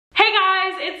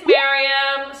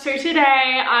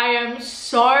Today I am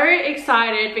so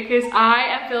excited because I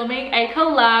am filming a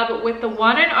collab with the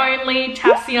one and only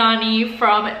Taciane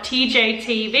from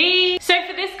TJTV. So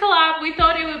for this collab, we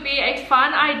thought it would be a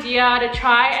fun idea to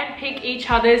try and pick each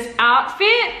other's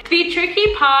outfit. The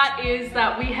tricky part is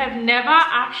that we have never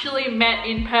actually met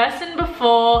in person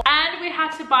before, and we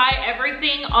had to buy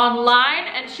everything online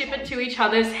and ship it to each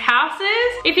other's houses.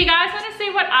 If you guys want to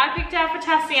see what I picked out for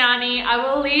Taciane, I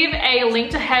will leave a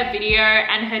link to her video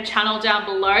and her channel down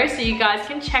below so you guys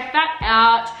can check that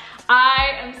out.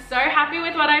 I am so happy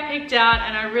with what I picked out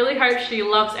and I really hope she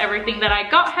loves everything that I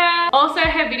got her. Also,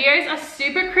 her videos are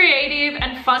super creative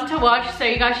and fun to watch, so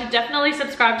you guys should definitely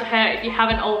subscribe to her if you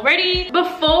haven't already.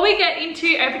 Before we get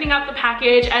into opening up the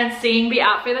package and seeing the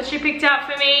outfit that she picked out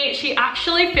for me, she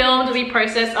actually filmed the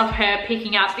process of her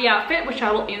picking out the outfit, which I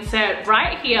will insert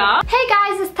right here. Hey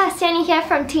guys, it's Taciane here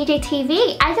from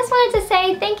TJTV. I just wanted to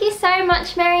say thank you so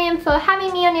much, Miriam, for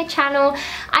having me on your channel.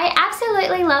 I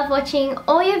absolutely love watching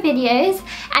all your videos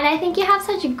and I think you have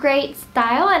such a great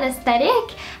style and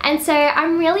aesthetic, and so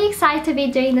I'm really excited to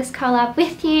be doing this collab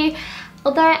with you.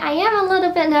 Although I am a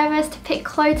little bit nervous to pick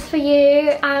clothes for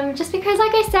you, just because,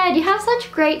 like I said, you have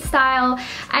such great style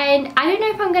and I don't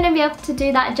know if I'm going to be able to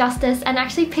do that justice and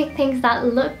actually pick things that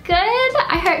look good.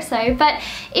 I hope so, but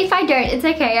if I don't, it's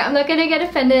okay. I'm not going to get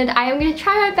offended. I am going to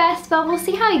try my best, but we'll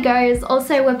see how it goes.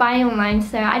 Also, we're buying online,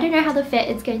 so I don't know how the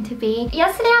fit is going to be.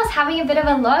 Yesterday I was having a bit of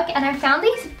a look and I found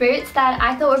these boots that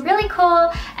I thought were really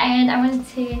cool and I wanted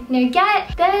to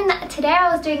get. Then today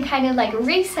I was doing kind of like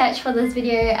research for this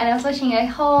video and I was watching a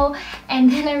haul,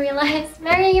 and then I realized,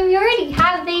 Miriam, you already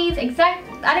have these I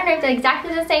don't know if they're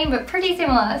exactly the same, but pretty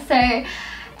similar. So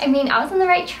I mean, I was on the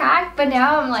right track, but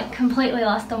now I'm like completely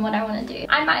lost on what I want to do.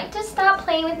 I might just start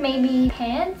playing with maybe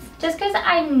pants, just because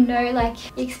I know like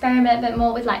you experiment a bit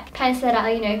more with like pants that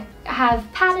are, you know, have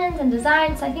patterns and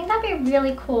designs. So I think that'd be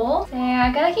really cool. So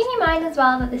I gotta keep in mind as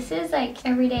well that this is like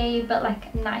everyday but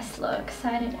like nice look, so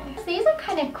I don't know. So these are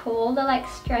kind of cool. They're like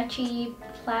stretchy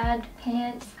plaid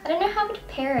pants. I don't know how to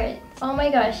pair it. Oh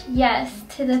my gosh, yes,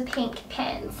 to the pink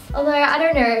pants. Although I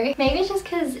don't know, maybe it's just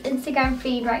because Instagram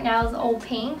feed right now is all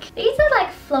pink. These are like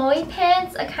flowy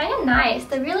pants, are kind of nice.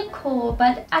 They're really cool,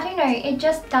 but I don't know, it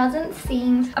just doesn't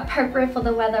seem appropriate for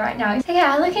the weather right now. Okay,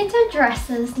 I'll look into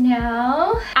dresses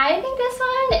now. I think this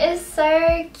one is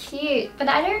so cute, but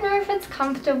I don't know if it's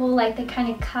comfortable, like the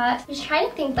kind of cut. I'm just trying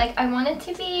to think, like I want it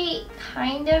to be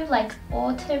kind of like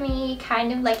autumny,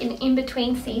 kind of like an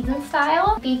in-between season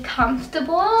style. Be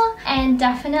comfortable and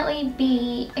definitely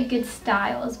be a good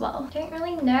style as well. I don't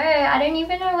really know. I don't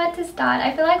even know where to start.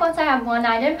 I feel like once I have one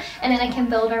item and then I can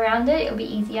build around it, it'll be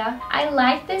easier. I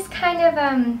like this kind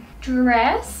of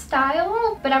dress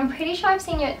style, but I'm pretty sure I've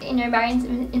seen it, you know, Marian's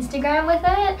Instagram with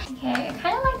it. Okay, I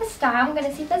kind of like the style. I'm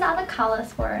gonna see if there's other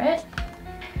colors for it.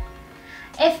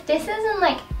 If this isn't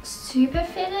like super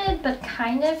fitted but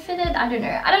kind of fitted, I don't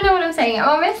know what I'm saying.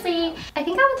 Obviously I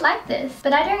think I would like this,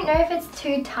 but I don't know if it's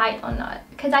too tight or not,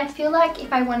 because I feel like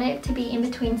if I want it to be in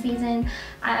between season,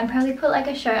 I'd probably put like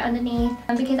a shirt underneath,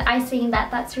 because I've seen that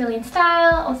that's really in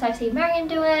style. Also I've seen Marian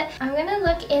do it. I'm gonna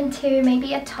look into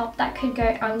maybe a top that could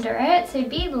go under it, so it'd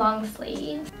be long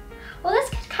sleeves. Well,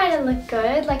 this could kind of look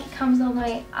good, like it comes all the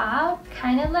way up,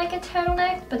 kind of like a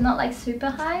turtleneck, but not like super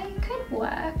high. It could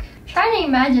work. I'm trying to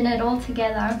imagine it all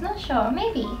together. I'm not sure,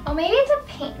 maybe. Or maybe the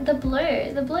pink, the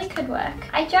blue could work.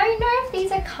 I don't know if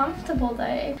these are comfortable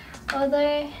though.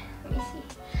 Although, let me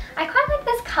see. I quite like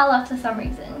this color for some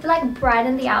reason. To like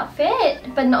brighten the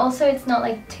outfit, but also it's not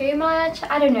like too much.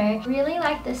 I don't know. Really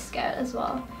like this skirt as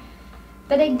well.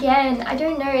 But again, I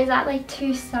don't know, is that like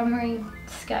too summery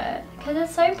skirt? Because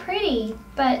it's so pretty,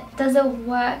 but does it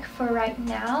work for right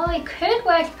now? It could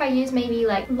work if I use maybe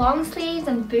like long sleeves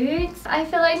and boots. I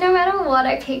feel like no matter what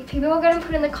I pick, people are going to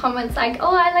put in the comments like,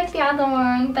 oh, I like the other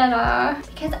one better.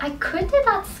 Because I could do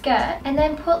that skirt and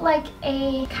then put like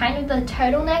a kind of the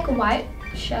turtleneck white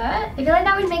shirt. I feel like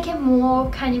that would make it more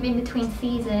kind of in between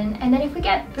season, and then if we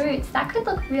get boots, that could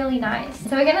look really nice.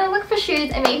 So we're gonna look for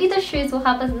shoes, and maybe the shoes will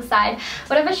help us decide.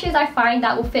 Whatever shoes I find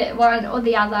that will fit one or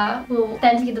the other will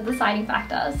then be the deciding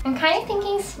factors. I'm kind of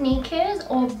thinking sneakers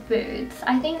or boots.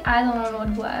 I think either one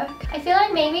would work. I feel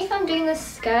like maybe if I'm doing the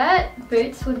skirt,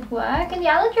 boots would work, and the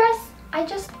other dress, I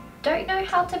just don't know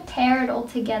how to pair it all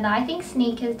together. I think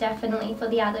sneakers definitely for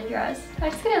the other dress. I'm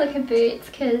just gonna look at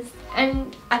boots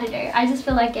and I don't know, I just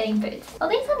feel like getting boots. Oh,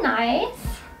 these are nice.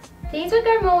 These would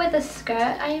go more with the skirt,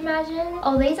 I imagine.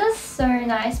 Oh, these are so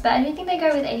nice, but I don't think they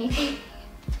go with anything.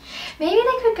 Maybe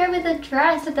they could go with a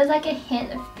dress if there's like a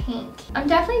hint of pink. pink. I'm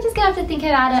definitely just gonna have to think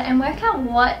about it and work out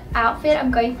what outfit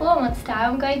I'm going for and what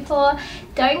style I'm going for.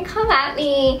 Don't come at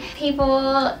me,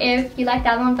 people, if you like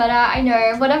that one better. I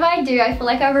know, whatever I do, I feel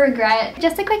like I regret.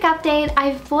 Just a quick update,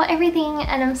 I've bought everything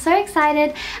and I'm so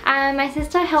excited. My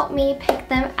sister helped me pick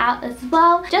them out as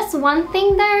well. Just one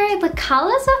thing though, the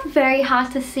colors are very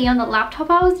hard to see on the laptop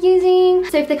I was using.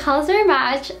 So if the colors don't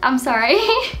match, I'm sorry.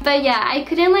 But yeah, I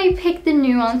couldn't like pick the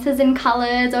nuances in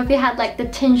colors, or if it had like the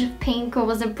tinge of pink or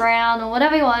was it brown or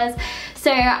whatever it was.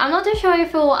 So I'm not too sure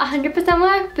if it will 100%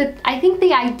 work, but I think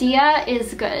the idea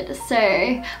is good.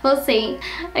 So we'll see.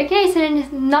 Okay, so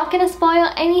I'm not gonna spoil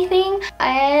anything,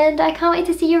 and I can't wait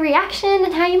to see your reaction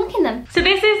and how you look in them. So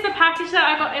this is the package that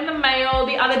I got in the mail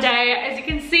the other day. As you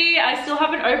can see, I still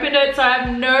haven't opened it, so I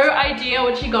have no idea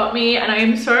what she got me, and I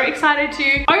am so excited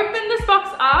to open this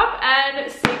box up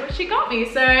and see what she got me.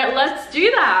 So let's do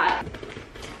that.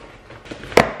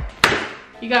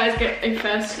 You guys get a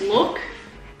first look.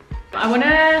 I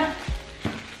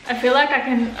feel like I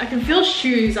can feel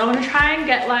shoes. I want to try and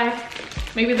get like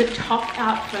maybe the top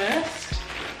out first.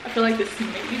 I feel like this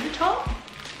may be the top.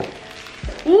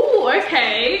 Ooh,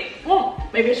 okay. Well,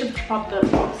 maybe I should pop the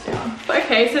box down.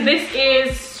 Okay, so this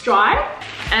is stripe,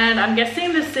 and I'm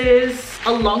guessing this is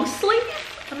a long sleeve,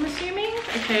 I'm assuming.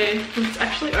 Okay, let's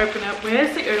actually open it.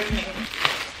 Where's the opening?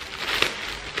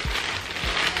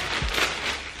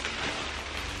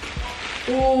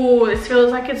 Ooh, this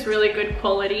feels like it's really good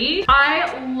quality.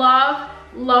 I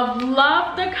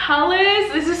love the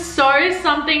colors. This is so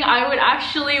something I would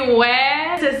actually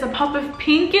wear. There's a pop of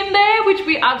pink in there, which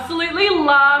we absolutely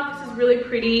love. This is really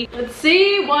pretty. Let's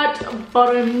see what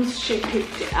bottoms she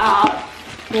picked out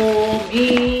for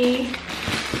me.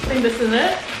 I think this is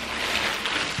it.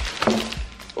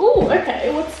 Ooh,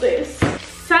 okay, what's this?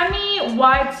 Sammy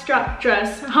wide strap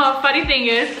dress. Funny thing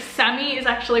is, Sammy is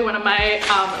actually one of my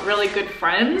really good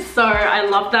friends, so I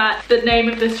love that the name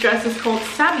of this dress is called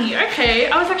Sammy. Okay,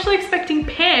 I was actually expecting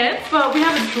pants, but we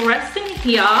have a dress in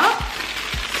here.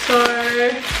 So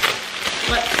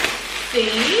let's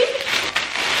see.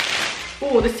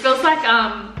 Oh, this feels like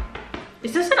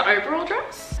is this an overall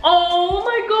dress? Oh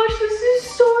my gosh, this is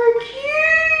so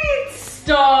cute.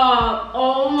 Stop.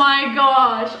 Oh my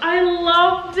gosh, I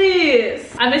love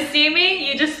this. I'm assuming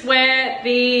you just wear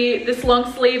this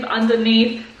long sleeve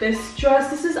underneath this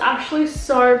dress. This is actually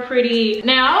so pretty.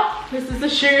 Now, this is the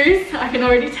shoes, I can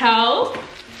already tell.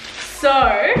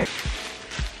 So,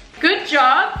 good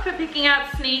job for picking out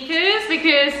sneakers,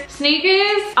 because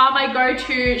sneakers are my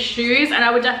go-to shoes, and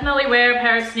I would definitely wear a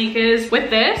pair of sneakers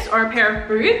with this or a pair of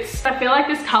boots. I feel like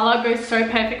this color goes so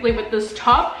perfectly with this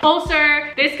top. Also,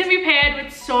 this can be paired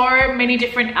with so many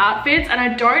different outfits, and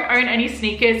I don't own any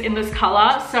sneakers in this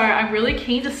color, so I'm really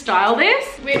keen to style this.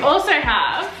 We also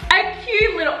have a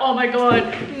cute little, oh my god,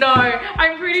 no,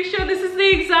 I'm pretty sure this is the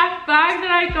exact bag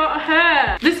that I got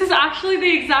her. This is actually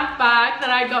the exact bag that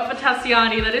I got for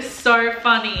Taciane. That is so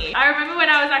funny. I remember when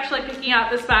I was actually picking out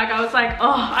this bag, I was like,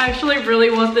 oh, I actually really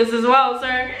want this as well. So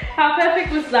how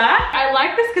perfect was that? I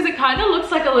like this because it kind of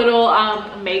looks like a little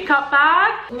makeup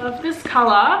bag. Love this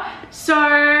color.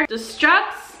 So the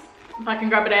straps, if I can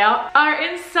grab it out, are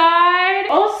inside.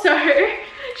 Also,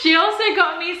 she also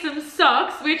got me some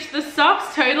socks, which the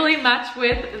socks totally match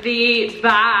with the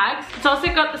bags. It's also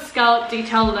got the scallop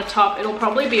detail on the top. It'll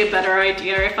probably be a better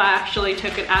idea if I actually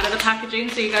took it out of the packaging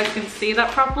so you guys can see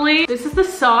that properly. This is the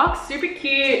socks, super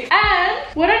cute. And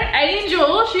what an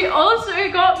angel, she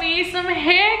also got me some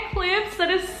hair clips.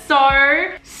 That is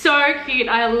so cute.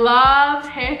 I love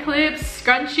hair clips,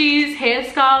 scrunchies, hair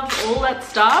scarves, all that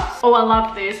stuff. Oh, I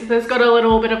love this. There's got a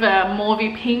little bit of a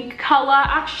mauvey pink color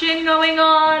action going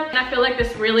on. And I feel like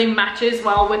this really matches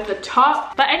well with the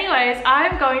top. But anyways,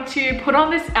 I'm going to put on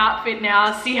this outfit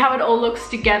now, see how it all looks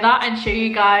together, and show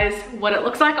you guys what it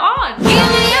looks like on. Give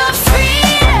me your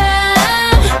freedom.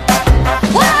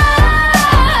 Whoa.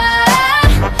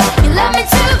 You love me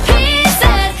to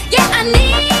pieces. Yeah, I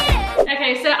need it.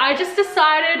 Okay, so I just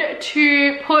decided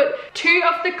to put 2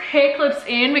 of the hair clips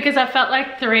in because I felt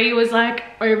like 3 was like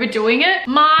overdoing it.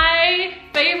 My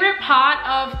favorite part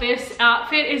of this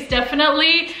outfit is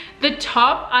definitely the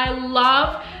top. I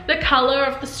love the color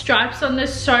of the stripes on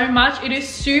this so much. It is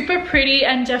super pretty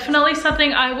and definitely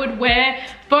something I would wear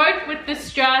both with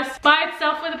this dress by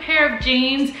itself with a pair of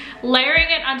jeans, layering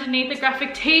it underneath the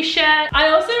graphic t-shirt. I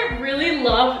also really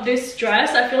love this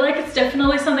dress. I feel like it's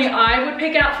definitely something I would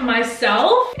pick out for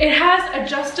myself. It has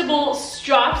adjustable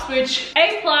straps, which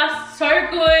A+, so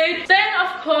good. Then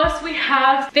of course we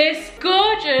have this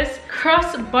gorgeous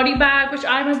cross body bag, which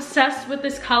I'm obsessed with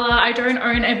this color. I don't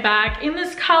own a bag in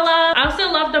this color. I also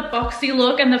love the boxy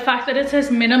look and the fact that it says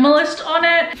minimalist on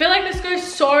it. I feel like this goes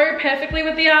so perfectly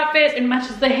with the outfit. It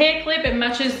matches the hair clip, it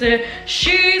matches the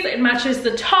shoes, it matches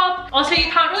the top. Also, you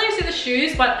can't really see the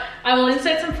shoes, but I will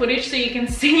insert some footage so you can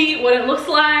see what it looks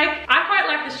like. I quite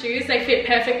like the shoes. They fit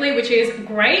perfectly, which is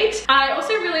great. I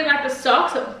also really like the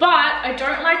socks, but I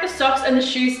don't like the socks and the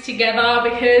shoes together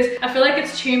because I feel like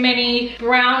it's too many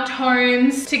brown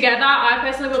tones together. I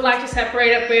personally would like to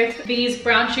separate it with these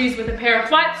brown shoes with a pair of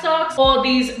white socks, or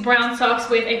these brown socks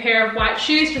with a pair of white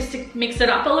shoes, just to mix it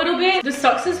up a little bit. The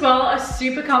socks as well are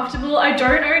super comfortable. I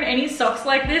don't own any socks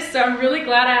like this, so I'm really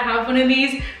glad I have one of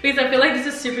these because I feel like this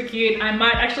is super cute. I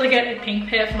might actually get a pink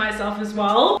pair for myself as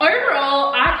well.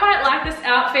 Overall, I quite like this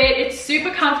outfit. It's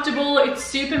super comfortable, it's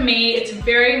super me, it's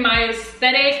very my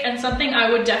aesthetic and something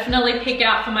I would definitely pick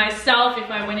out for myself if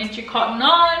I went into Cotton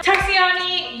On.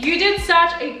 Taciane, you did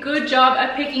such a good job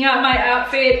at picking out my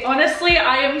outfit. Honestly,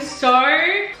 I am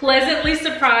so pleasantly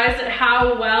surprised at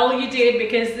how well you did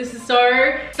because this is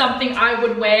so something I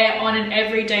would wear on an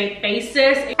everyday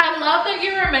basis. I love that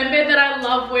you remembered that I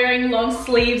love wearing long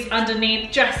sleeves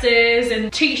underneath dresses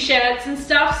and t-shirts and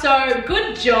stuff, so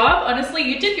good job. Honestly,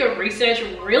 you did your research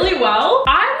really well.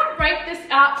 I would rate this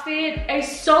outfit a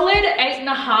solid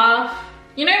 8.5.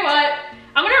 You know what?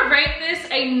 I'm gonna rate this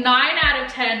a 9 out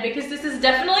of 10 because this is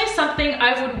definitely something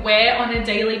I would wear on a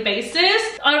daily basis.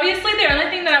 Obviously, the only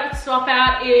thing that I would swap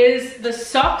out is the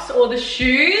socks or the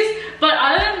shoes, but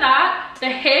other than that, the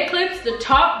hair clips, the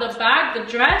top, the bag,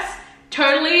 the dress,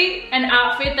 totally an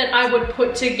outfit that I would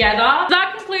put together.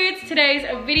 That concludes today's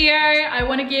video. I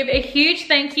want to give a huge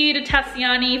thank you to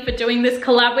Taciane for doing this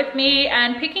collab with me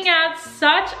and picking out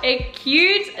such a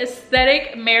cute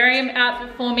aesthetic Miriam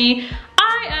outfit for me.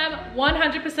 I am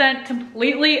 100%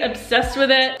 completely obsessed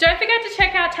with it. Don't forget to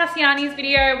check out Taciane's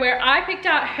video where I picked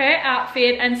out her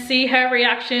outfit and see her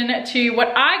reaction to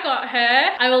what I got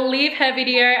her. I will leave her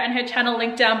video and her channel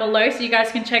linked down below so you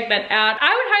guys can check that out. I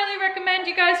would highly recommend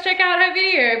you guys check out her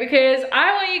video because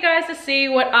I want you guys to see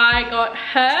what I got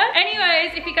her.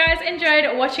 Anyways, if you guys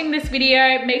enjoyed watching this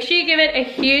video, make sure you give it a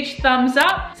huge thumbs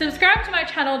up. Subscribe to my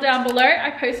channel down below.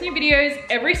 I post new videos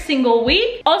every single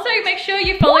week. Also, make sure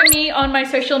you follow me on my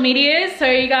social medias so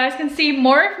you guys can see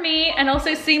more of me and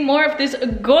also see more of this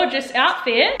gorgeous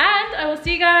outfit. And I will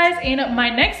see you guys in my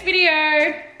next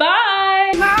video.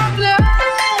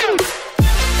 Bye!